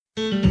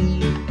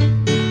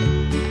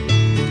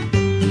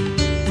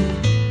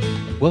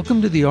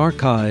Welcome to the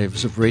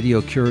archives of Radio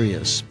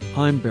Curious.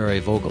 I'm Barry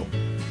Vogel.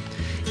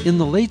 In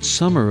the late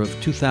summer of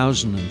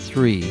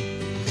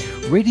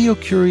 2003, Radio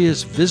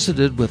Curious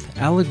visited with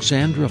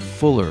Alexandra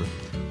Fuller,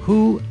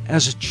 who,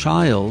 as a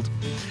child,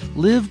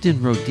 lived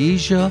in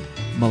Rhodesia,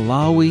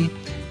 Malawi,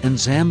 and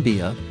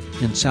Zambia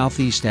in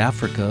Southeast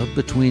Africa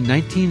between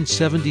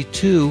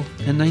 1972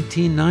 and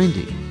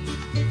 1990.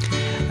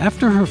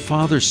 After her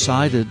father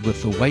sided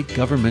with the white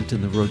government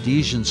in the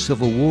Rhodesian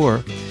Civil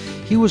War,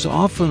 he was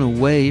often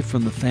away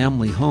from the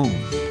family home.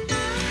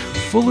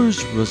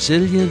 Fuller's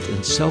resilient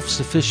and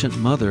self-sufficient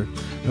mother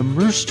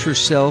immersed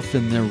herself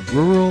in their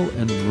rural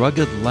and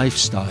rugged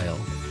lifestyle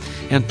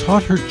and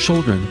taught her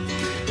children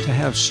to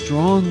have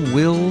strong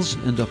wills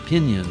and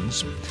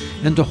opinions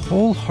and to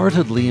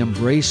wholeheartedly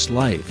embrace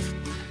life,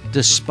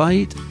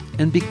 despite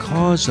and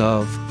because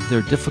of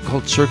their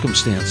difficult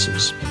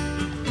circumstances.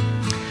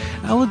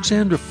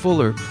 Alexandra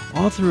Fuller,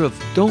 author of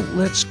Don't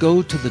Let's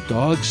Go to the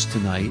Dogs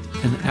Tonight,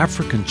 An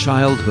African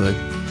Childhood,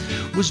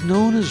 was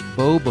known as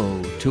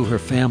Bobo to her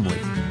family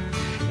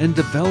and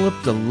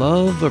developed a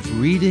love of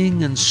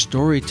reading and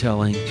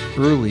storytelling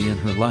early in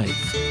her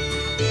life.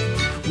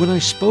 When I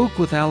spoke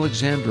with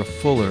Alexandra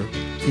Fuller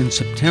in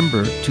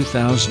September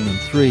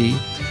 2003,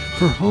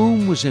 her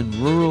home was in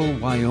rural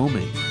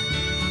Wyoming.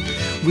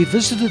 We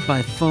visited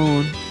by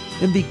phone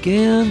and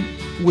began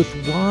with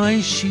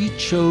why she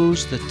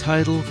chose the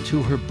title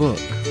to her book,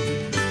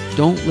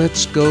 Don't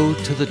Let's Go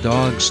to the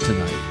Dogs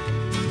Tonight.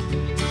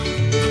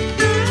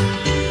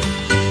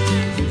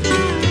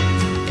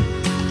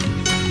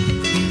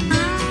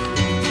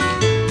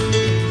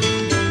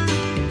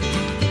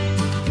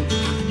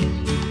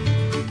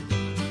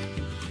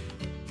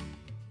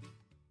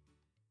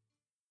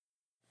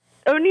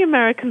 Only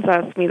Americans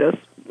ask me this.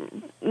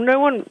 No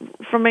one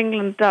from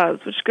England does,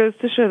 which goes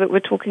to show that we're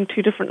talking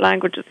two different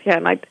languages here,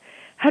 and I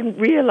hadn't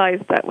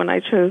realized that when I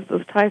chose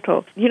this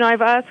title. You know,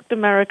 I've asked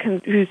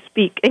Americans who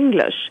speak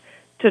English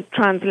to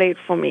translate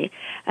for me,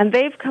 and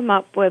they've come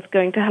up with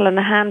going to hell in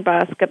a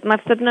handbasket, and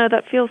I've said, no,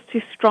 that feels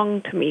too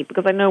strong to me,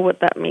 because I know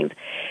what that means.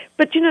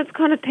 But, you know, it's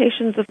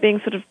connotations of being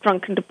sort of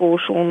drunk and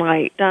debauched all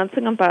night,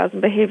 dancing on bars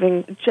and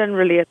behaving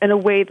generally in a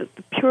way that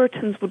the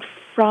Puritans would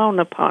frown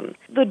upon.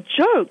 The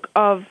joke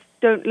of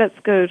don't let's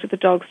go to the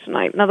dogs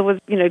tonight, in other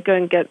words, you know, go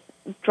and get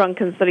drunk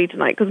and silly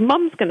tonight, because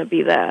Mum's going to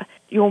be there.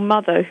 Your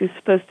mother, who's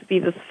supposed to be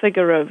this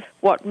figure of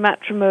what's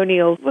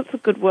a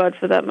good word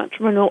for that,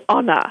 matrimonial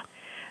honor.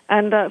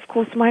 And, of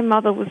course, my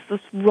mother was this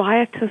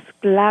riotous,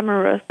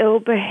 glamorous,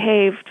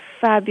 ill-behaved,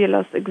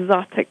 fabulous,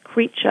 exotic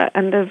creature.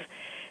 And if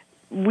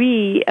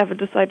we ever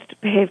decided to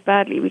behave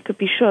badly, we could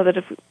be sure that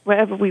if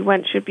wherever we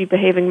went, she'd be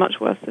behaving much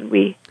worse than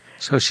we.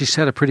 So she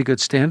set a pretty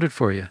good standard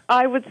for you.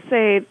 I would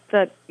say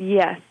that,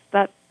 yes,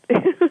 that...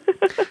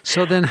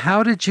 So then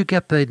how did you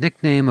get the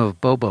nickname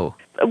of Bobo?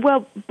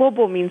 Well,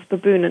 Bobo means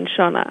baboon in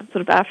Shona,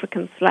 sort of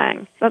African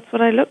slang. That's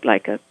what I looked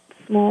like, a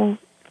small,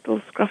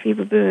 little scruffy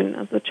baboon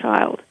as a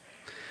child.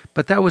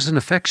 But that was an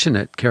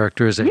affectionate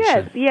characterization.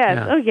 Yes.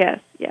 Yeah. Oh,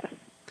 yes.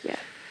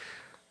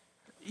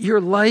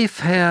 Your life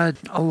had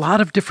a lot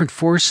of different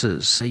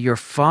forces. Your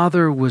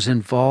father was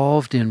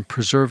involved in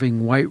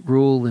preserving white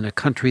rule in a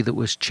country that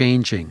was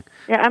changing.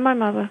 Yeah, and my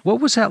mother. What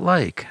was that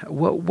like?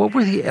 What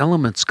were the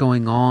elements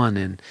going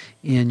on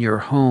in your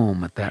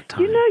home at that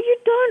time? You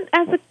know,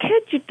 as a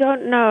kid, you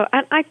don't know.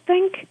 And I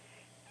think,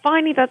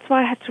 finally, that's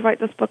why I had to write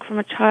this book from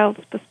a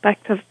child's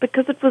perspective,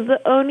 because it was the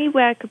only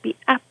way I could be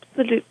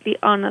absolutely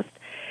honest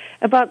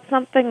about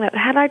something that,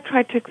 had I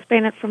tried to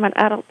explain it from an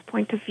adult's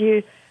point of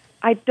view,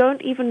 I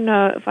don't even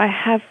know if I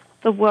have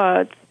the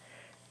words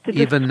to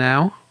Even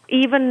now,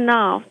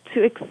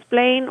 to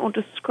explain or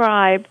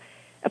describe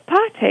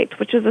apartheid,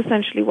 which is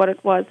essentially what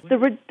it was. The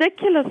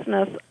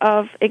ridiculousness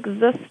of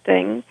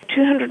existing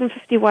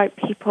 250 white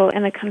people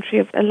in a country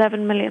of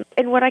 11 million,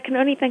 in what I can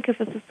only think of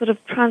as a sort of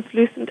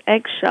translucent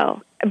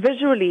eggshell,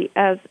 visually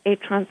as a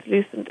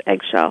translucent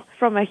eggshell.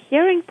 From a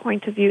hearing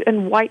point of view,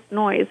 in white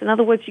noise, in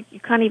other words, you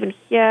can't even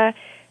hear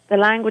the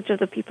language of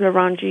the people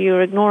around you,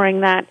 you're ignoring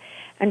that,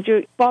 and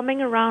you're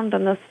bombing around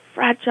on this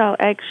fragile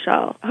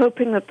eggshell,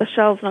 hoping that the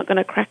shell's not going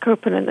to crack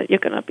open and that you're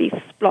going to be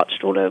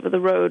splotched all over the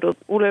road or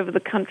all over the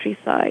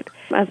countryside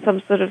as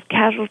some sort of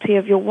casualty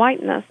of your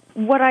whiteness.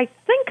 What I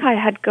think I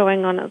had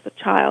going on as a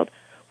child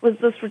was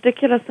this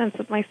ridiculous sense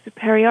of my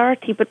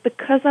superiority, but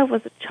because I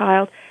was a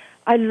child,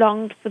 I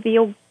longed for the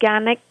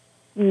organic,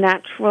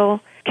 natural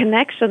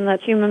connection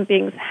that human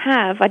beings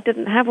have. I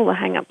didn't have all the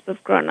hang-ups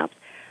of grown-ups.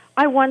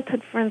 I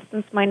wanted, for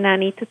instance, my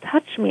nanny to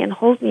touch me and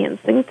hold me and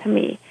sing to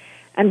me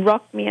and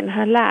rock me in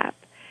her lap.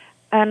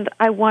 And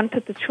I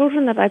wanted the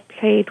children that I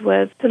played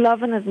with to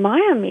love and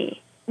admire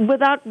me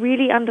without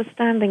really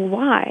understanding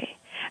why.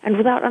 And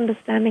without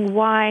understanding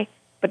why,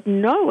 but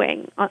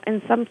knowing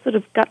in some sort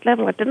of gut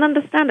level, I didn't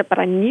understand it, but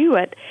I knew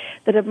it,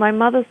 that if my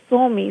mother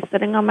saw me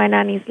sitting on my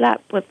nanny's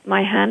lap with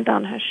my hand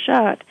down her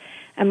shirt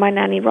and my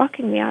nanny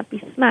rocking me, I'd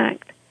be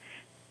smacked.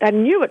 I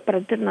knew it, but I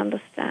didn't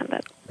understand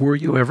it. Were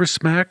you ever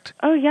smacked?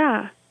 Oh,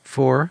 yeah.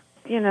 For?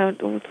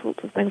 all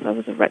sorts of things. I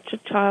was a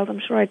wretched child. I'm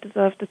sure I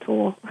deserved it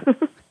all.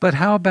 But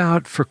how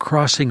about for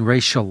crossing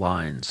racial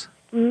lines?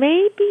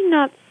 Maybe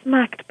not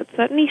smacked, but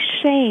certainly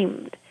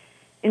shamed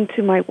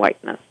into my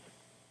whiteness.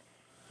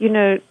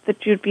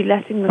 That you'd be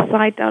letting the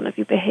side down if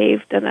you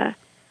behaved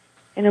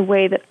in a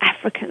way that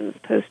Africans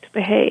supposed to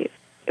behave.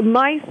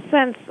 My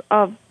sense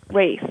of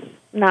race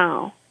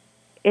now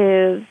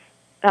is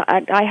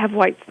I have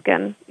white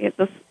skin.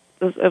 This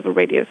is over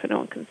radio, so no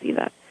one can see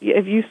that.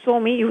 If you saw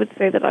me, you would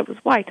say that I was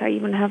white. I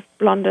even have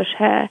blondish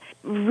hair.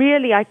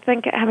 Really, I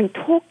think having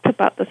talked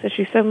about this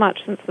issue so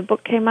much since the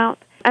book came out,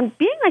 and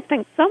being, I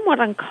think, somewhat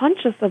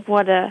unconscious of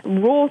what a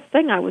raw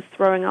thing I was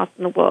throwing out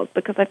in the world,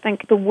 because I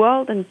think the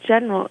world in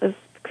general is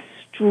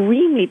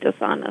extremely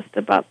dishonest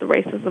about the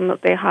racism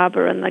that they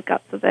harbor in the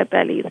guts of their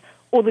bellies,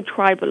 or the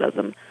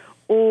tribalism,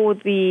 or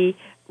the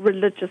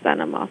religious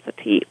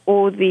animosity,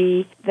 or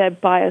their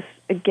bias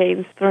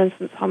against, for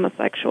instance,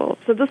 homosexuals.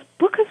 So this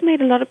book has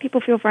made a lot of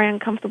people feel very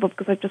uncomfortable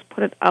because I just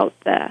put it out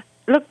there.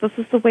 Look, this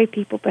is the way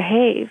people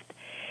behaved.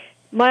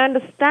 My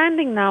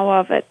understanding now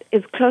of it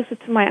is closer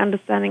to my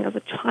understanding as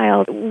a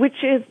child,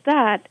 which is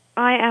that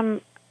I am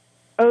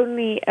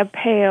only a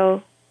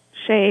pale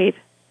shade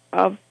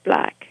of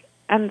black,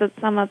 and that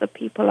some other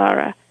people are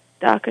a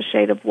darker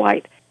shade of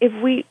white. If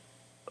we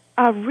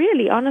are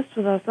really honest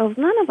with ourselves,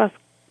 none of us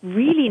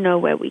really know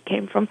where we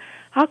came from.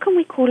 How can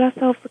we call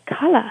ourselves a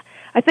color?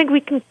 I think we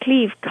can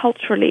cleave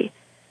culturally,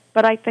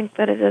 but I think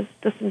that it is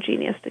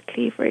disingenuous to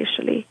cleave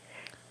racially.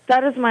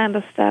 That is my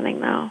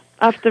understanding now.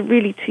 After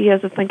really 2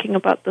 years of thinking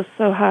about this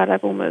so hard,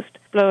 I've almost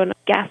blown a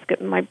gasket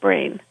in my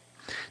brain.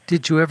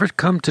 Did you ever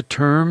come to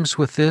terms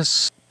with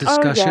this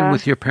discussion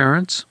with your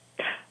parents?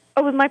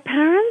 Oh, with my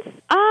parents?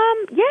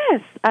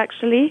 Yes,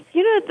 actually.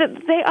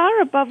 That they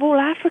are above all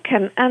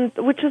African, and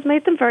which has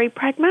made them very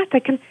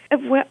pragmatic. And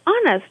if we're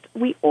honest,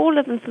 we all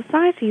live in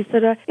societies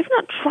that are, if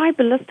not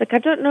tribalistic, I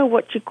don't know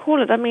what you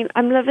call it. I mean,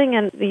 I'm living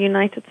in the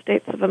United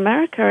States of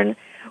America, and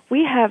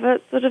we have a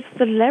sort of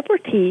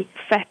celebrity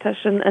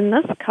fetish in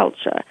this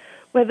culture,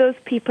 where those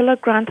people are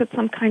granted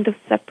some kind of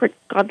separate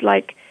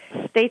godlike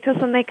status,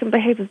 and they can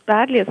behave as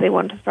badly as they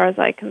want, as far as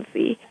I can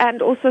see,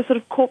 and also sort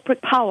of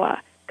corporate power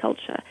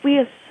culture. We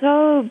are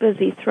so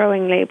busy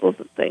throwing labels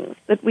at things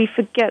that we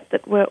forget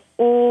that we're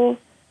all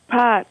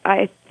part,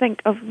 I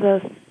think, of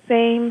the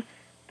same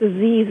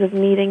disease of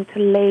needing to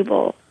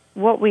label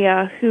what we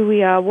are, who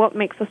we are, what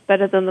makes us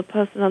better than the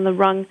person on the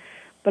rung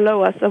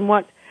below us,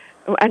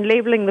 and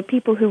labeling the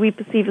people who we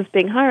perceive as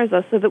being higher as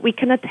us so that we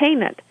can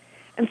attain it,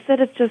 instead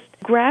of just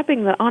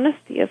grabbing the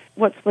honesty of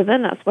what's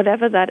within us,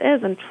 whatever that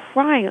is, and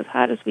trying as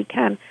hard as we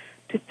can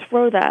to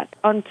throw that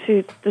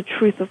onto the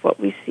truth of what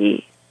we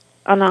see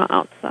on our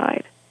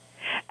outside.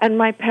 And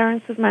my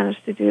parents have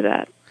managed to do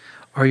that.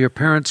 Are your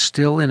parents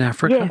still in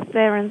Africa? Yes,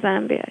 they're in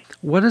Zambia.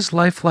 What is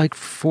life like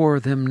for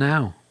them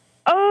now?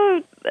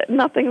 Oh,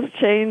 nothing's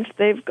changed.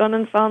 They've gone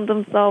and found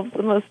themselves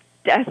the most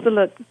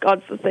desolate,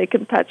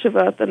 godforsaken patch of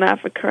earth in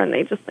Africa, and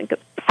they just think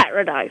it's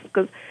paradise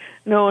because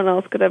no one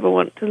else could ever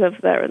want to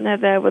live there. And they're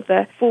there with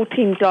their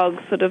 14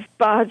 dogs sort of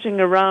barging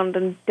around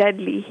in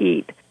deadly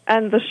heat.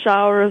 And the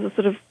shower is a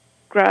sort of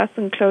grass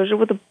enclosure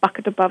with a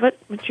bucket above it,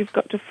 which you've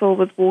got to fill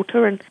with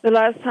water. And the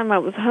last time I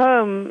was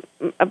home,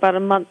 about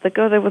a month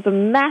ago, there was a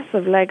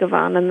massive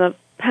leguan in the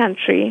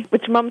pantry,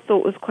 which Mum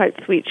thought was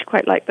quite sweet. She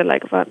quite liked the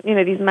leguan.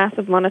 These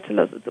massive monitor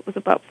lizards. It was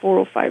about 4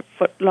 or 5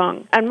 foot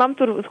long. And Mum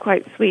thought it was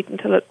quite sweet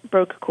until it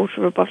broke a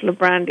quarter of a bottle of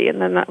brandy,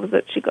 and then that was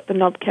it. She got the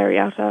knob carry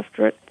out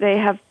after it. They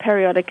have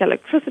periodic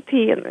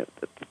electricity, and it's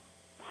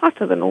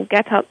hotter than all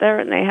get out there,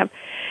 and they have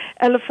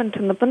elephant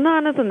in the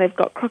bananas, and they've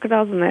got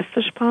crocodiles in their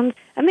fish ponds,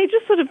 and they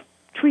just sort of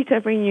treat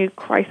every new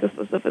crisis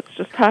as if it's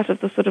just part of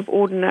the sort of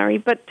ordinary.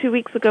 But 2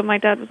 weeks ago, my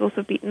dad was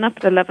also beaten up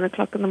at 11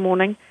 o'clock in the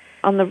morning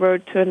on the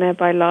road to a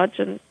nearby lodge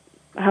and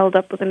held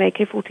up with an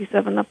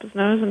AK-47 up his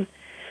nose, and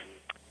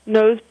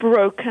nose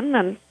broken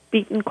and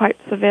beaten quite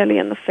severely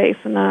in the face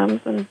and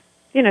arms. And,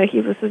 he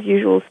was his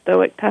usual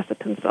stoic,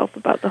 taciturn self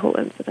about the whole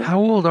incident. How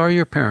old are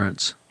your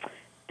parents?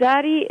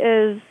 Daddy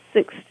is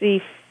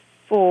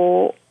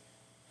 64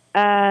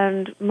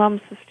 and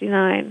Mum's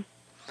 59.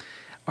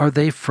 Are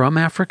they from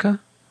Africa?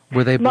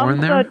 Were they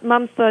born there?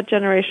 Mum's third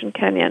generation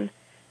Kenyan,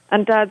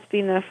 and Dad's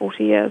been there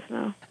 40 years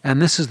now.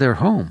 And this is their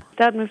home?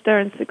 Dad moved there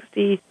in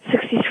 63,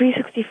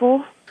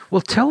 64.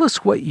 Well, tell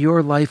us what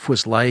your life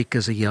was like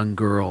as a young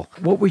girl.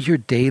 What were your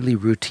daily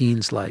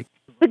routines like?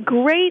 The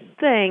great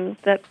thing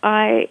that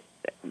I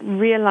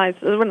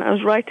realized when I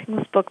was writing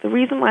this book, the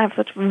reason why I have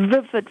such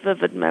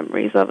vivid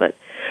memories of it,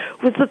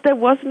 was that there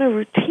was no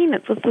routine.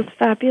 It was this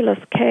fabulous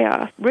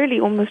chaos, really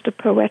almost a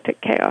poetic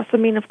chaos. I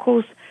mean, of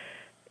course,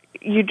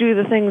 you do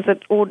the things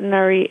that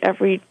ordinary,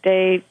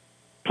 everyday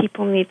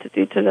people need to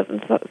do to live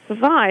and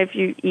survive.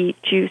 You eat,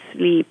 you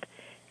sleep,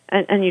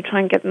 and you try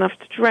and get enough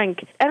to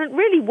drink. And it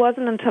really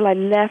wasn't until I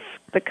left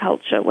the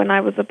culture, when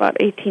I was about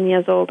 18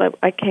 years old,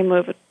 I came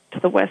over to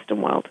the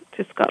Western world,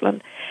 to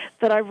Scotland,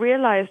 that I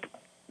realized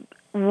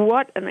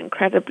what an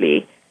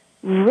incredibly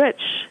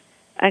rich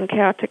and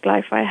chaotic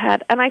life I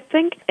had. And I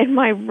think in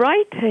my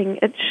writing,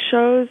 it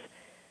shows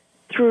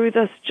through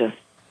this just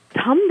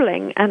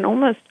tumbling and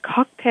almost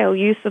cocktail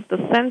use of the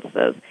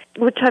senses,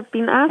 which I've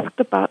been asked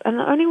about. And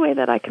the only way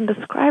that I can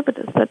describe it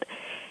is that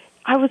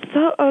I was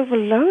so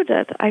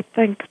overloaded, I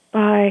think,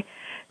 by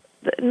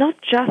not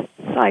just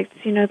sights,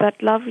 that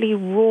lovely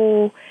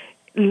raw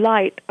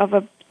light of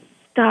a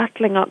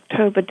startling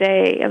October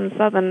day in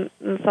southern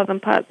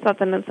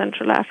and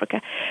central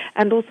Africa,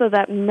 and also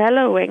that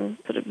mellowing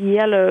sort of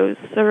yellow,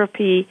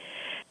 syrupy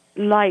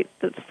light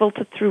that's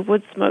filtered through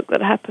wood smoke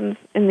that happens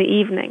in the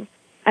evening.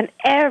 And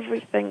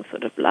everything's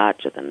sort of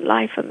larger than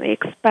life, and the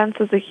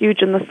expanses are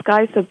huge, and the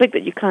sky's so big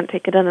that you can't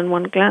take it in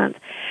one glance.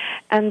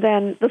 And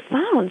then the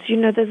sounds,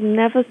 there's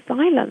never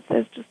silence.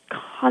 There's just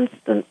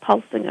constant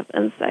pulsing of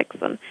insects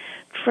and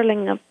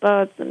trilling of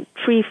birds and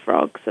tree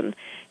frogs and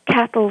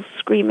cattle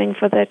screaming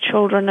for their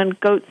children and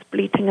goats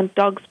bleating and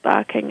dogs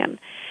barking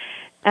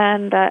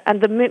and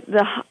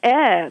the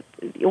air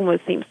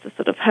almost seems to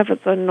sort of have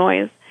its own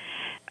noise.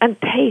 And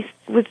taste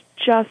was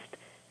just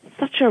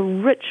such a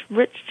rich,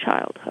 rich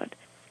childhood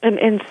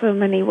in so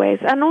many ways.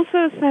 And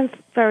also a sense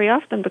very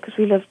often, because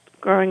we lived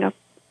growing up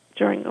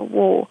during a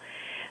war,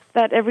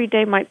 that every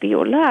day might be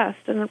your last.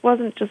 And it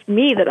wasn't just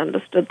me that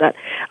understood that.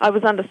 I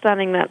was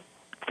understanding that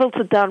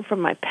filtered down from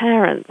my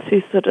parents,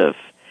 who sort of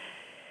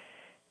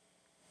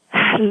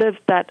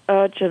lived that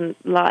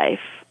urgent life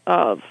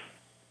of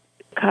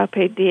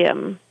carpe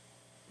diem,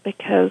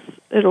 because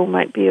it all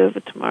might be over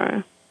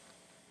tomorrow.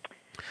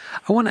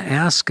 I want to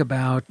ask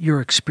about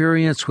your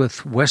experience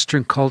with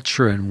Western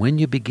culture and when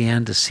you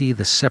began to see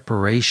the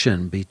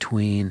separation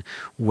between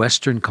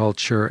Western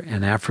culture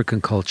and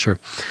African culture.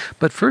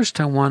 But first,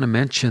 I want to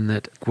mention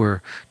that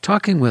we're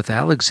talking with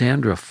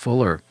Alexandra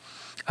Fuller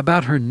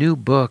about her new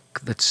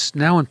book that's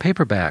now in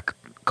paperback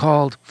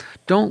called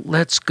Don't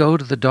Let's Go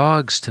to the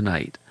Dogs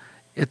Tonight.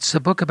 It's a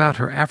book about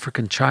her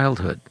African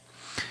childhood.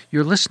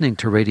 You're listening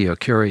to Radio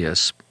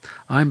Curious.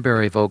 I'm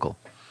Barry Vogel.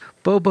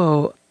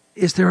 Bobo,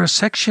 is there a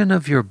section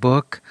of your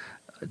book,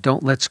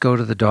 Don't Let's Go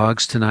to the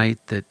Dogs Tonight,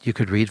 that you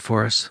could read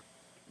for us?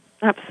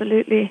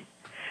 Absolutely.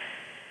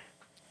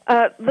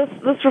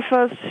 This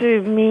refers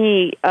to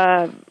me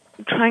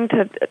trying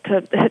to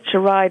hitch a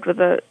ride with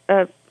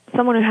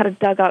someone who had a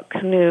dugout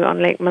canoe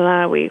on Lake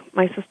Malawi.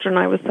 My sister and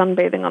I were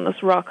sunbathing on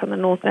this rock on the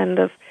north end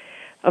of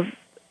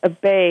a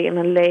bay in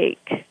a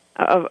lake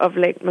of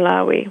Lake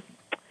Malawi.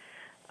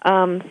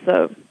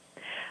 So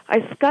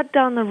I scud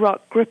down the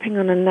rock, gripping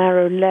on a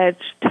narrow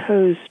ledge,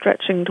 toes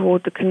stretching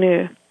toward the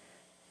canoe.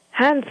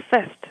 Hands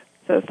first,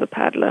 says the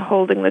paddler,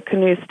 holding the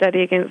canoe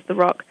steady against the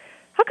rock.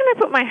 How can I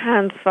put my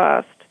hands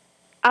first?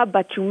 Ah,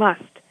 but you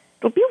must.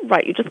 It'll be all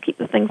right, you just keep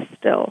the thing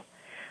still.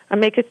 I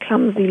make a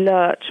clumsy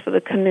lurch for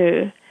the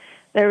canoe.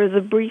 There is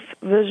a brief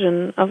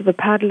vision of the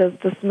paddler's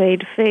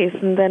dismayed face,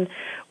 and then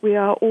we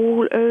are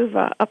all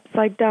over,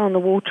 upside down, the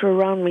water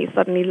around me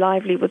suddenly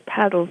lively with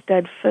paddles,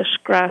 dead fish,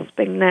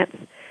 grasping nets,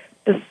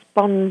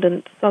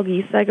 despondent,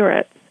 soggy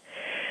cigarettes.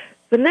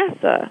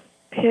 Vanessa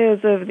peers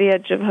over the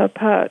edge of her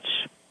perch.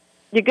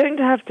 You're going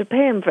to have to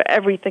pay him for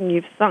everything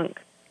you've sunk.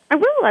 I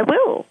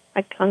will.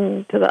 I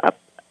clung to the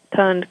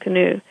upturned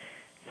canoe.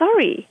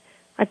 Sorry,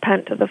 I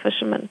pant to the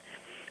fisherman.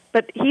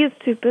 But he is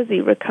too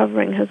busy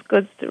recovering his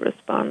goods to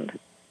respond.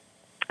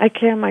 I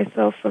clear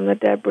myself from the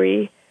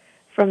debris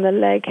from the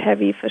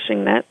leg-heavy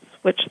fishing nets,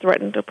 which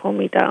threaten to pull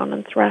me down,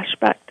 and thrash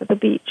back to the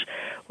beach,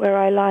 where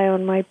I lie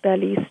on my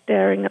belly,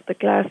 staring at the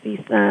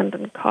glassy sand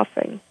and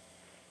coughing.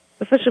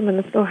 The fisherman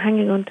is still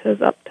hanging onto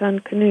his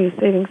upturned canoe,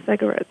 saving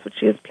cigarettes, which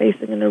he is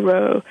placing in a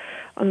row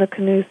on the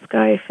canoe's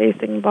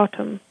sky-facing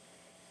bottom.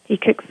 He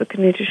kicks the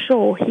canoe to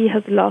shore. He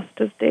has lost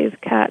his day's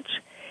catch.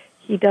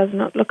 He does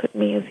not look at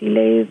me as he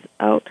lays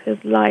out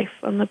his life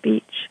on the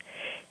beach.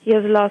 He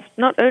has lost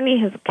not only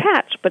his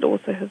catch, but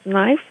also his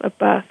knife, a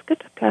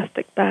basket, a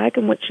plastic bag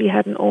in which he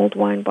had an old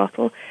wine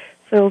bottle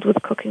filled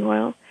with cooking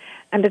oil,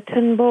 and a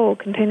tin bowl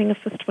containing a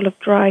fistful of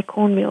dry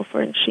cornmeal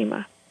for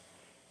Nshima.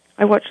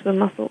 I watch the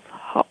muscles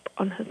hop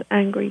on his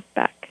angry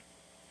back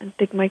and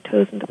dig my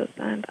toes into the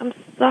sand. I'm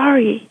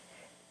sorry.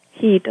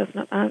 He does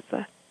not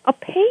answer. I'll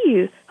pay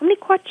you. How many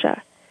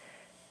kwacha?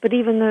 But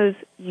even those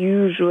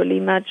usually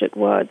magic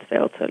words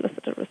fail to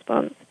elicit a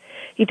response.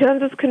 He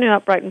turns his canoe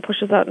upright and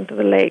pushes out into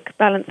the lake,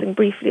 balancing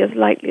briefly as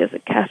lightly as a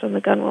cat on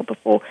the gunwale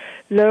before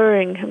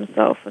lowering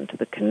himself into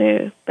the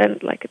canoe,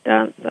 bent like a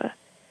dancer,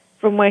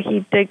 from where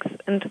he digs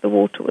into the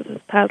water with his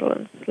paddle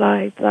and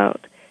slides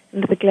out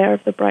into the glare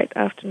of the bright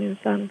afternoon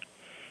sun.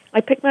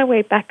 I pick my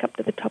way back up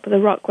to the top of the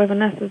rock, where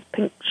Vanessa's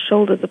pink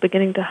shoulders are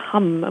beginning to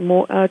hum a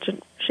more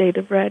urgent shade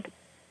of red.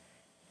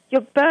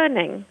 You're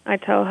burning, I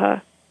tell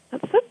her.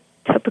 That's so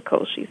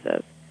typical, she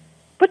says.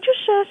 Put your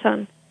shirt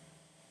on.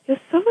 You're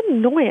so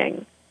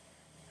annoying.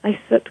 I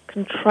sit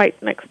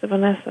contrite next to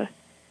Vanessa.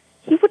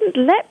 He wouldn't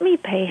let me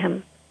pay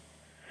him.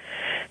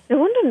 No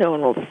wonder no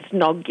one will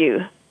snog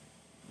you.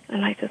 I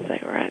light a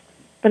cigarette.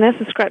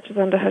 Vanessa scratches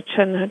under her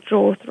chin, her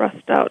jaw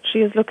thrust out. She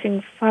is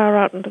looking far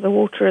out into the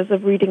water as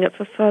if reading it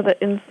for further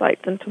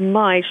insights into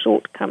my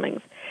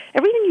shortcomings.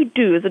 Everything you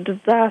do is a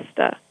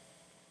disaster.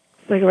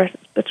 cigarette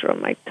is bitter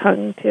on my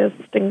tongue. Tears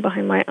sting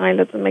behind my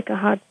eyelids and make a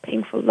hard,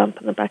 painful lump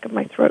in the back of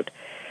my throat.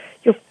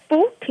 You're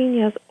 14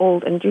 years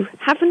old and you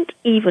haven't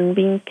even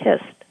been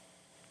kissed.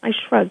 I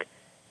shrug.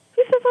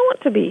 Who says I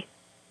want to be?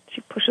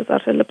 She pushes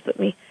out her lips at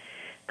me.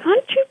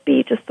 Can't you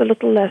be just a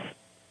little less...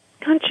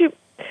 Can't you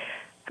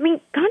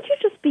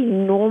just be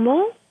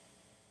normal?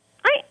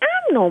 I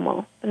am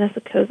normal.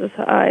 Vanessa closes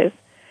her eyes.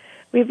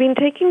 We've been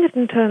taking it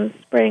in turns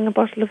spraying a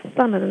bottle of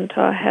Sun into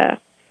our hair.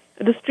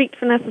 The streaked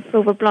Vanessa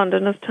silver blonde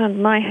and has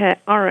turned my hair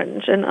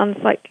orange in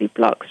unsightly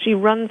blocks. She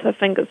runs her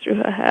fingers through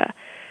her hair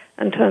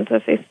and turns her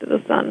face to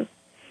the sun.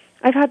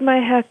 I've had my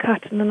hair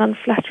cut in an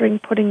unflattering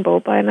pudding bowl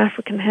by an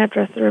African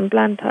hairdresser in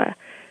Blantyre.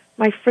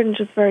 My fringe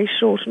is very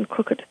short and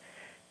crooked.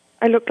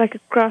 I look like a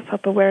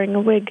grasshopper wearing a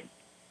wig.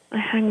 I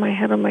hang my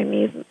head on my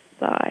knees and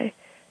sigh.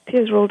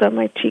 Tears roll down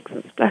my cheeks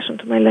and splash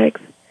onto my legs.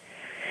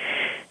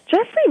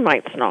 Geoffrey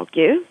might snog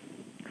you,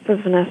 says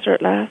Vanessa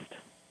at last.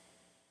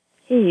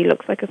 He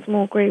looks like a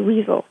small grey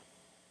weasel.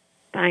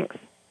 Thanks.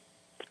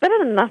 It's better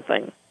than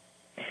nothing.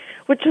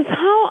 Which is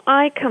how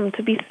I come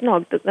to be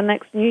snogged at the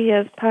next New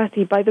Year's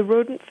party by the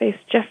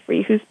rodent-faced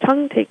Geoffrey, whose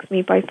tongue takes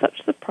me by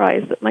such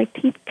surprise that my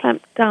teeth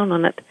clamp down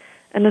on it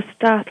in a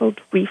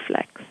startled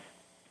reflex.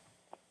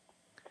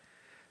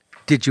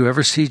 Did you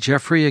ever see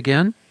Geoffrey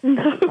again?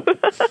 No.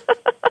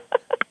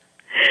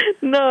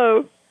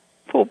 No.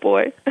 Poor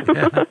boy.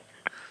 Yeah.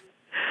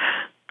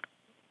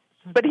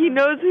 But he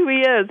knows who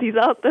he is. He's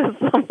out there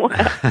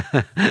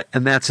somewhere.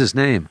 And that's his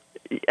name.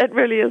 It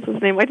really is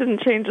his name. I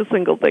didn't change a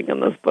single thing in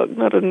this book.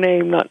 Not a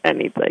name, not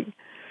anything.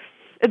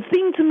 It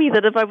seemed to me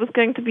that if I was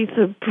going to be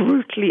so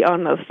brutally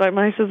honest, I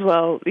might as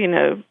well,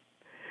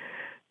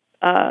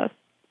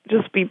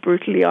 just be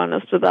brutally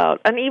honest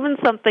without. And even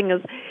something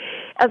as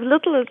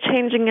little as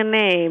changing a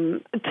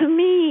name, to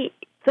me,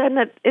 then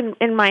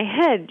in my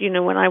head,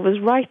 when I was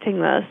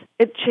writing this,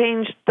 it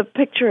changed the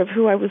picture of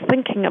who I was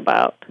thinking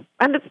about.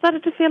 And it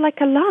started to feel like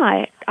a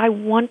lie. I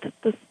wanted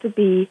this to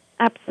be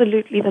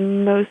absolutely the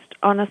most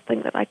honest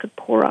thing that I could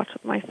pour out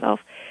of myself.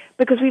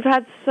 Because we've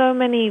had so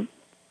many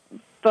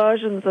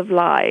versions of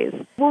lies.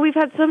 Well, we've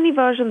had so many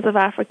versions of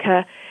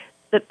Africa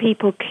that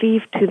people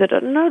cleave to that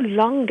are no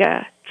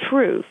longer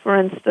true. For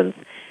instance,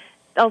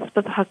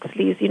 Elspeth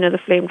Huxley's, The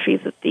Flame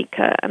Trees of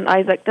Thika, and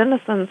Isaac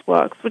Denison's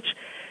works, which,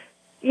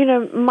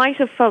 might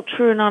have felt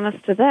true and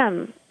honest to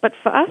them. But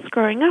for us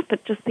growing up,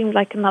 it just seemed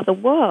like another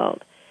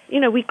world.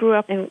 We grew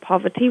up in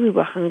poverty. We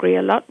were hungry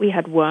a lot. We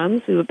had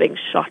worms. We were being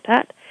shot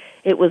at.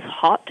 It was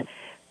hot.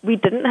 We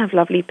didn't have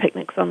lovely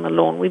picnics on the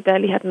lawn. We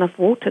barely had enough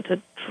water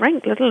to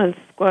drink, let alone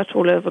squirt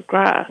all over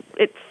grass.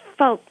 It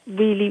felt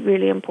really,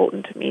 really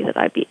important to me that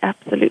I be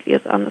absolutely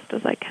as honest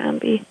as I can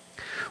be.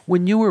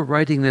 When you were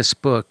writing this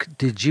book,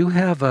 did you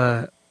have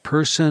a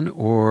person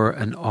or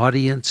an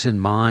audience in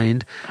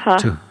mind?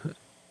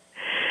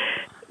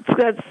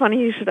 That's funny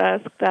you should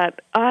ask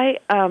that.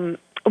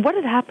 What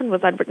had happened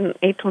was I'd written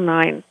 8 or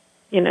 9,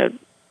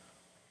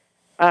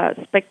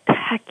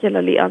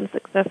 spectacularly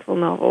unsuccessful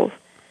novels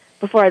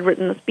before I'd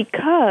written this,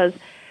 because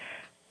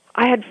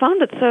I had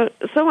found it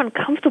so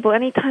uncomfortable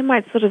anytime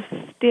I'd sort of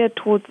steered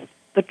towards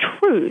the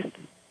truth,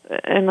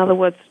 in other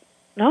words,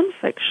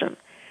 nonfiction.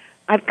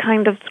 I'd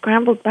kind of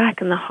scrambled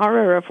back in the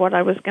horror of what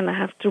I was going to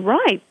have to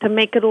write to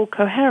make it all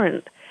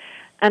coherent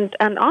and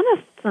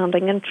honest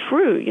sounding and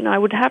true. I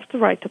would have to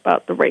write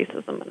about the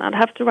racism, and I'd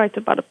have to write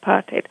about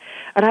apartheid.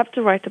 I'd have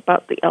to write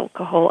about the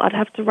alcohol. I'd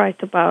have to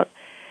write about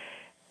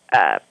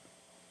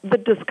the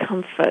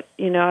discomfort.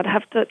 I'd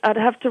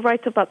have to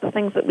write about the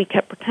things that we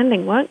kept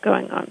pretending weren't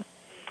going on.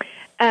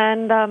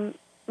 And and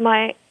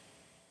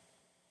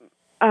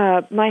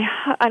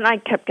I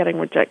kept getting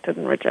rejected.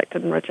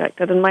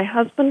 And my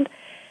husband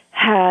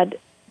had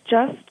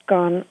just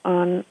gone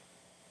on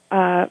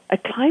a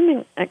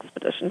climbing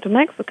expedition to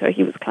Mexico.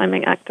 He was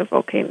climbing active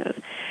volcanoes.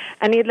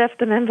 And he had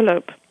left an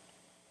envelope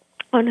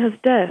on his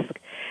desk,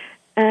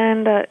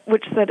 and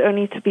which said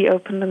only to be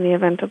opened in the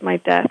event of my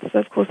death. So,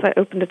 of course, I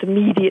opened it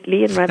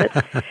immediately and read it.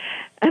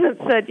 And it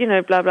said,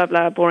 blah, blah,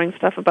 blah, boring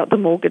stuff about the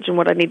mortgage and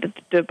what I needed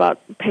to do about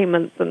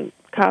payments and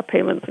car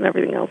payments and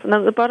everything else. And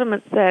at the bottom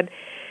it said,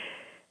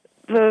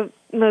 the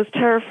most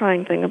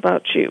terrifying thing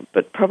about you,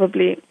 but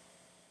probably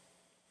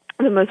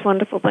the most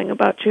wonderful thing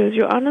about you, is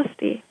your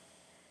honesty.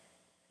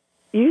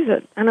 Use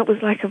it. And it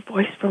was like a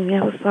voice from the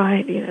other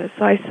side,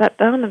 So I sat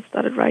down and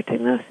started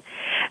writing this.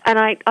 And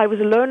I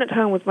was alone at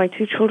home with my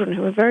 2 children,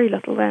 who were very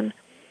little then.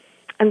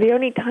 And the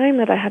only time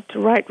that I had to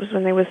write was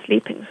when they were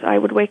sleeping. So I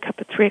would wake up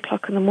at 3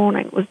 o'clock in the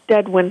morning. It was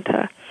dead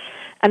winter.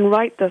 And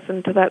write this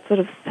into that sort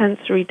of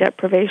sensory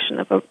deprivation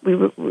of we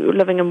were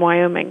living in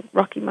Wyoming,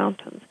 Rocky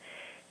Mountains.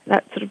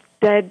 That sort of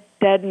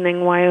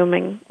deadening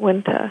Wyoming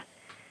winter.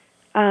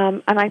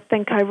 And I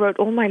think I wrote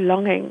all my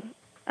longing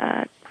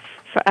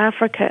for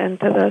Africa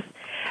into this.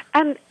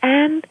 And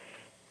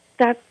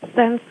that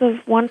sense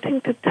of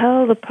wanting to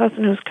tell the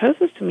person who's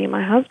closest to me,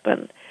 my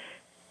husband,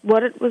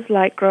 what it was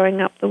like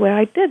growing up the way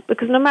I did.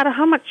 Because no matter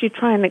how much you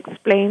try and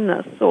explain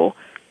this or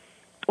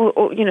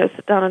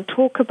sit down and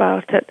talk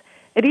about it,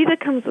 it either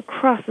comes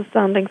across as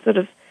sounding sort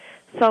of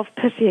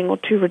self-pitying or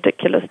too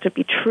ridiculous to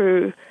be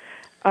true.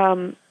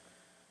 And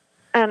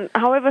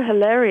however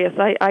hilarious,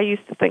 I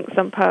used to think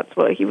some parts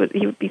were, he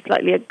would be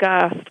slightly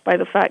aghast by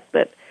the fact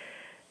that,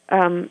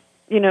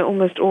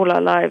 almost all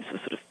our lives were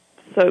sort of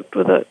soaked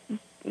with a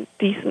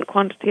decent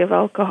quantity of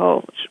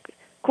alcohol, which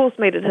of course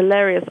made it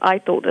hilarious, I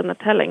thought, in the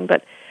telling,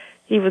 but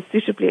he was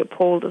suitably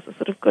appalled as a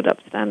sort of good,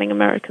 upstanding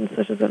American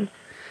citizen.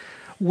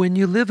 When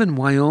you live in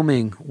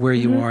Wyoming, where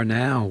you are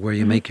now, where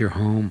you make your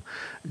home,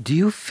 do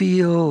you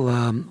feel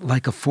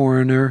like a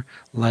foreigner,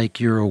 like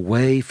you're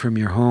away from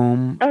your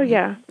home? Oh,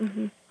 yeah.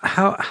 Mm-hmm.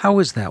 How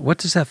is that? What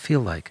does that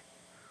feel like?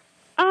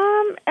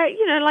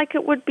 Like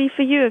it would be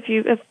for you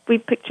if we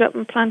picked you up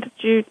and planted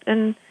you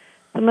in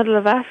the middle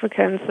of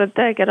Africa and said,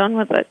 there, get on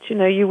with it.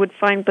 You would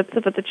find bits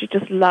of it that you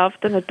just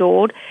loved and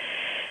adored,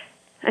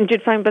 and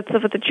you'd find bits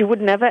of it that you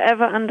would never,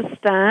 ever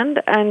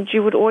understand, and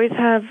you would always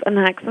have an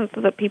accent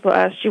so that people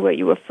asked you where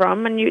you were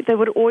from, and there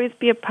would always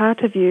be a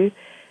part of you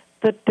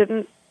that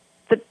didn't,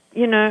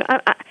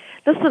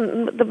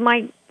 listen,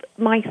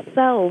 my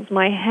cells,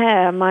 my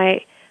hair,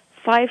 my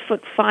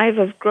 5'5"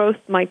 of growth,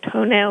 my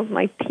toenails,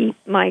 my teeth,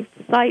 my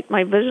sight,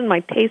 my vision, my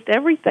taste,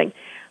 everything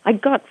I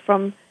got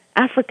from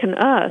African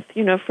earth,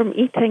 from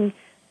eating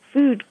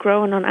food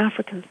grown on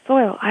African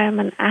soil. I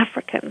am an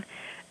African.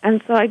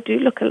 And so I do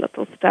look a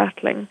little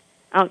startling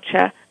out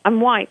here.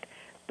 I'm white,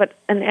 but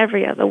in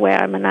every other way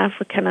I'm an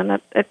African. And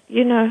it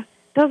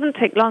doesn't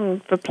take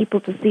long for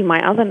people to see my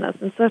otherness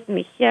and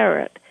certainly hear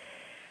it.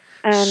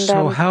 And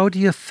so how do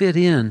you fit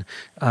in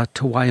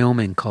to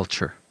Wyoming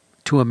culture,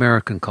 to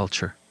American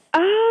culture?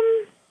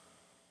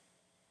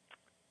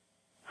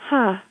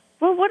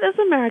 Well, what is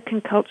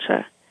American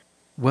culture?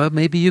 Well,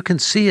 maybe you can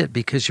see it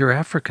because you're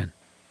African.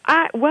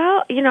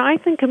 I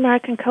think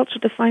American culture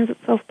defines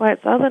itself by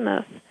its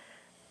otherness.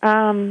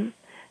 In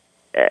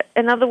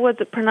other words,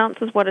 it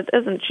pronounces what it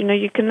isn't.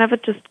 You can never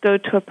just go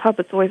to a pub.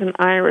 It's always an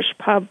Irish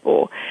pub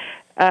or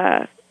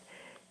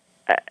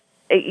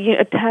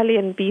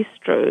Italian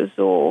bistros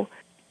or,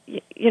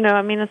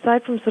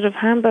 aside from sort of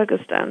hamburger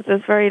stands,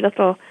 there's very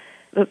little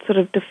that sort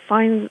of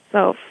defines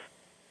itself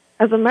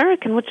as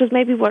American, which is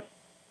maybe what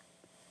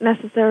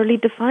necessarily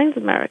defines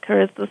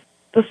America, is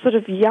this sort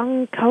of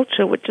young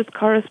culture, which is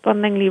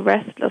correspondingly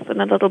restless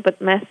and a little bit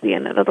messy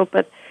and a little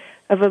bit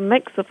of a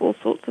mix of all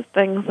sorts of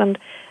things, and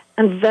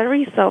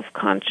very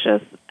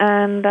self-conscious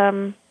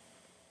and,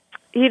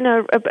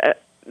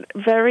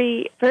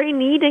 very, very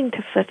needing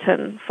to fit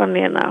in,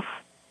 funnily enough,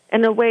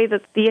 in a way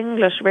that the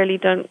English really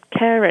don't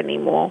care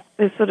anymore.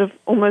 They're sort of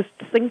almost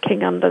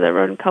sinking under their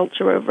own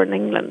culture over in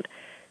England.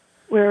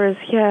 Whereas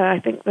here, I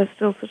think they're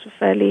still sort of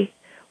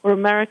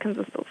Americans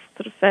are still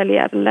sort of fairly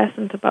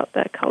adolescent about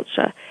their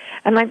culture.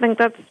 And I think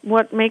that's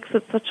what makes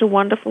it such a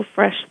wonderful,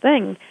 fresh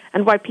thing,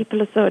 and why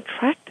people are so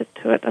attracted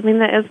to it.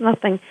 There is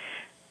nothing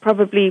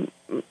probably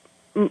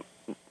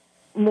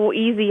more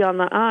easy on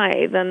the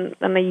eye than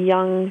a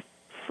young,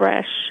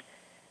 fresh,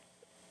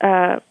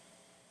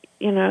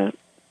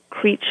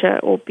 creature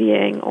or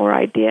being or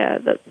idea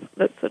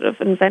that's sort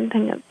of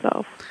inventing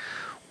itself.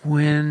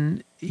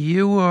 When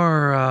you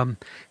are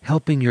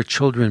helping your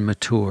children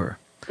mature,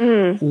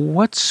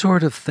 what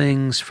sort of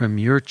things from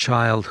your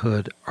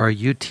childhood are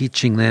you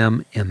teaching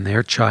them in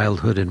their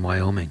childhood in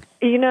Wyoming?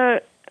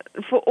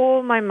 For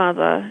all, my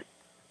mother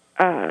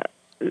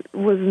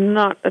was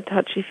not a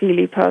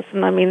touchy-feely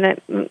person.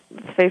 Let's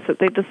face it,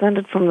 they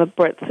descended from the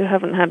Brits, who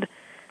haven't had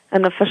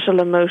an official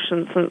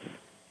emotion since,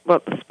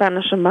 the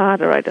Spanish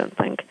Armada, I don't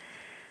think.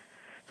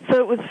 So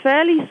it was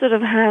fairly sort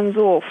of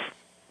hands-off,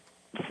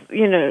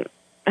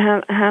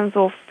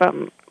 hands-off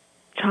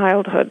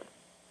childhood.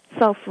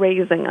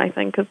 Self-raising, I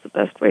think, is the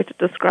best way to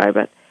describe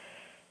it.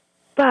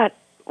 But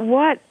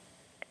what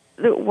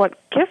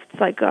gifts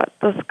I got,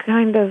 this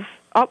kind of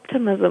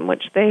optimism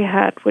which they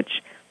had,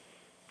 which,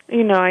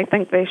 I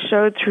think they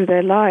showed through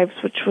their lives,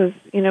 which was,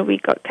 we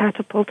got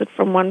catapulted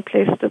from one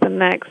place to the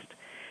next,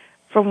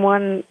 from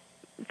one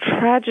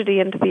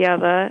tragedy into the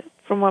other,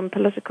 from one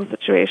political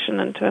situation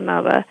into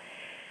another.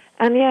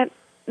 And yet,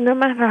 no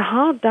matter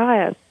how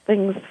dire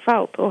things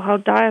felt or how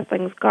dire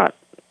things got,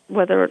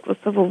 whether it was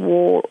civil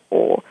war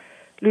or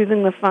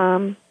losing the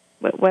farm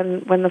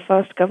when the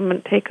first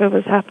government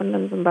takeovers happened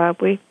in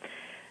Zimbabwe,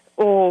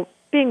 or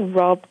being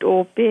robbed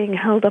or being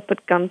held up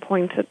at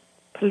gunpoint at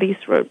police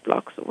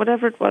roadblocks or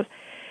whatever it was,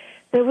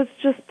 there was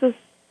just this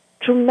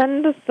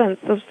tremendous sense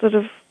of sort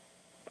of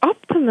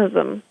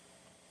optimism,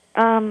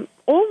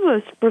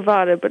 almost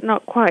bravado, but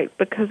not quite,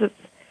 because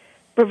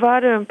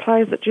bravado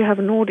implies that you have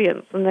an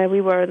audience, and there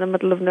we were in the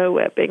middle of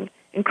nowhere being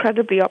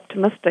incredibly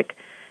optimistic,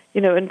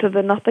 into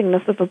the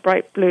nothingness of a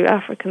bright blue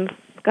African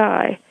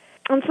sky.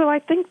 And so I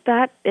think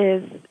that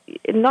is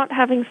not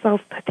having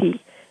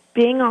self-pity,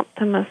 being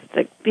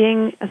optimistic,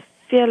 being as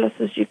fearless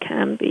as you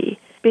can be,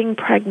 being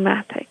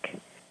pragmatic,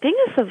 being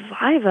a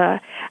survivor,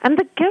 and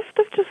the gift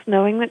of just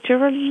knowing that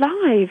you're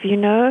alive,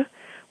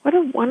 What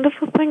a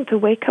wonderful thing to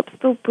wake up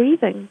still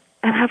breathing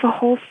and have a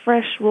whole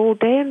fresh, raw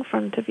day in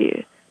front of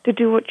you to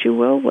do what you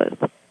will with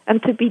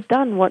and to be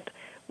done what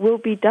will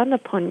be done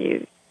upon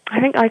you. I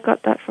think I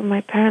got that from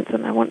my parents,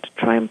 and I want to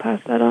try and pass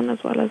that on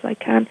as well as I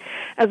can,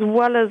 as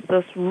well as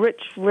this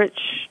rich, rich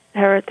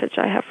heritage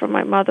I have from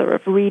my mother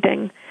of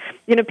reading.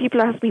 You know,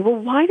 people ask me, well,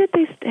 why did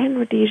they stay in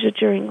Rhodesia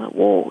during the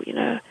war, you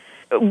know,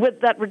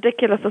 with that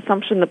ridiculous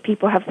assumption that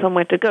people have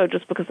somewhere to go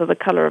just because of the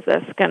color of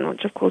their skin,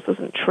 which, of course,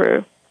 isn't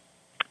true.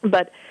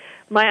 But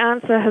my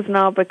answer has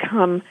now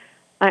become,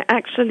 I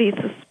actually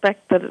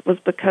suspect that it was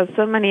because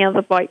so many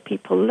other white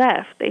people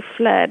left. They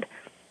fled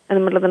in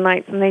the middle of the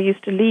night, and they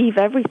used to leave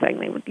everything.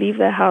 They would leave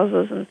their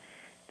houses and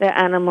their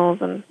animals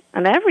and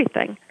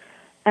everything.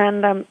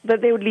 And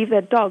but they would leave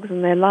their dogs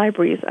and their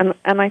libraries. And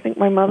I think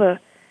my mother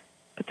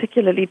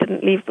particularly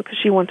didn't leave because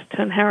she wanted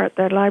to inherit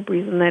their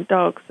libraries and their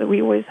dogs. So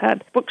we always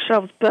had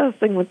bookshelves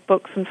bursting with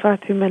books and far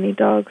too many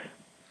dogs.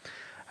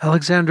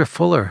 Alexandra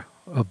Fuller,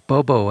 or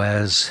Bobo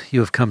as you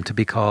have come to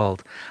be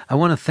called, I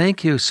want to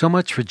thank you so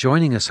much for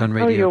joining us on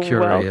Radio you're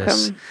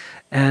Curious. Welcome.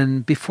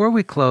 And before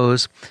we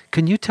close,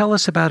 can you tell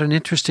us about an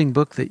interesting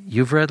book that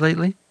you've read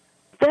lately?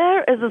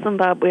 There is a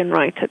Zimbabwean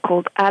writer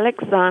called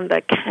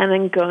Alexandra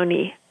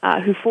Kanangoni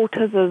who fought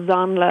as a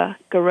Zanla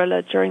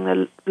guerrilla during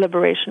the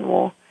Liberation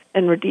War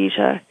in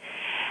Rhodesia.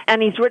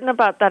 And he's written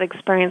about that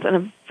experience in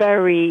a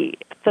very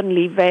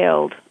thinly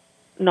veiled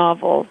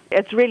novel.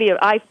 It's really,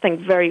 I think,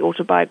 very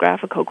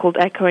autobiographical, called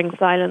Echoing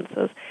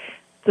Silences.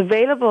 It's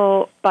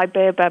available by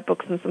Baobab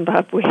Books in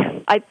Zimbabwe.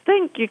 I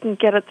think you can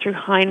get it through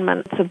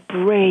Heinemann. It's a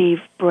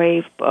brave,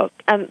 brave book.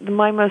 And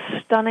my most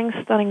stunning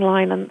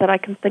line that I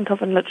can think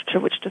of in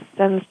literature, which just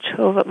sends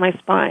chills up my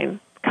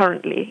spine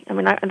currently. I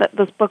mean,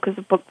 this book is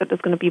a book that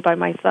is going to be by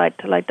my side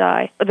till I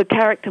die. The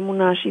character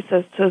Munashi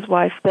says to his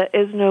wife, there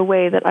is no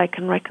way that I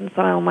can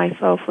reconcile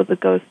myself with the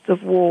ghosts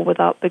of war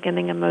without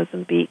beginning in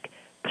Mozambique.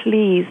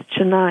 Please,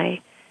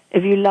 Chennai,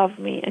 if you love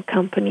me,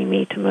 accompany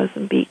me to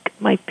Mozambique.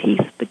 My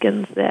peace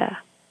begins there.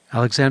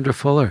 Alexandra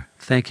Fuller,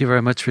 thank you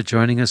very much for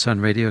joining us on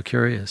Radio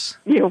Curious.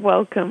 You're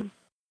welcome.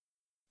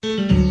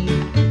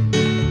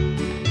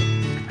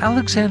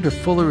 Alexandra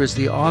Fuller is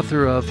the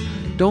author of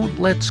Don't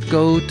Let's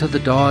Go to the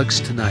Dogs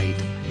Tonight,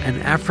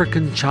 An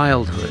African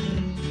Childhood.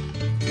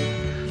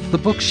 The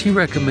book she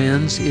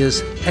recommends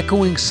is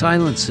Echoing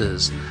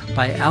Silences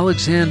by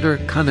Alexandra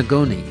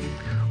Kanangoni,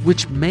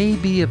 which may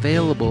be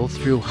available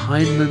through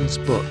Heinemann's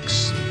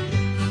Books.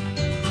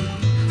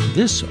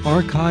 This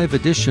archive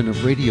edition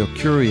of Radio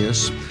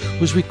Curious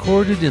was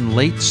recorded in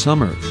late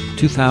summer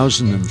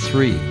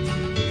 2003.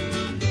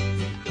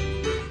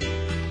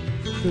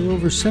 There are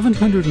over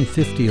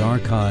 750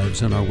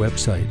 archives on our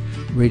website,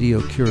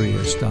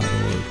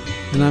 radiocurious.org,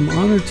 and I'm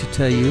honored to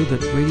tell you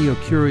that Radio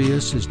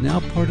Curious is now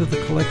part of the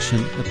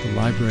collection at the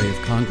Library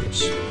of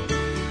Congress.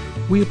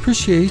 We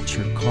appreciate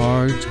your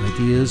cards,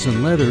 ideas,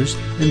 and letters,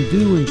 and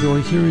do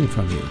enjoy hearing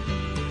from you.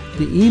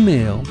 The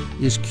email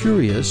is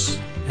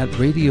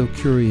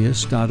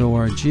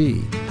curious@radiocurious.org.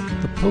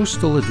 The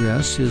postal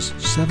address is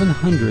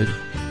 700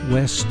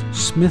 West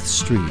Smith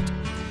Street,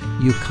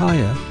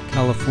 Ukiah,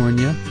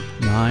 California,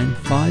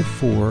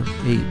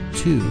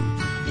 95482.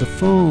 The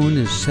phone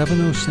is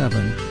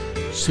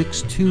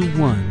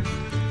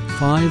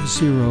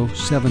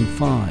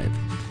 707-621-5075.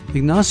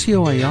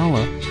 Ignacio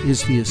Ayala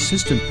is the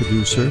assistant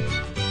producer.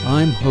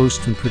 I'm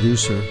host and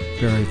producer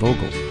Barry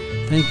Vogel.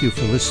 Thank you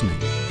for listening.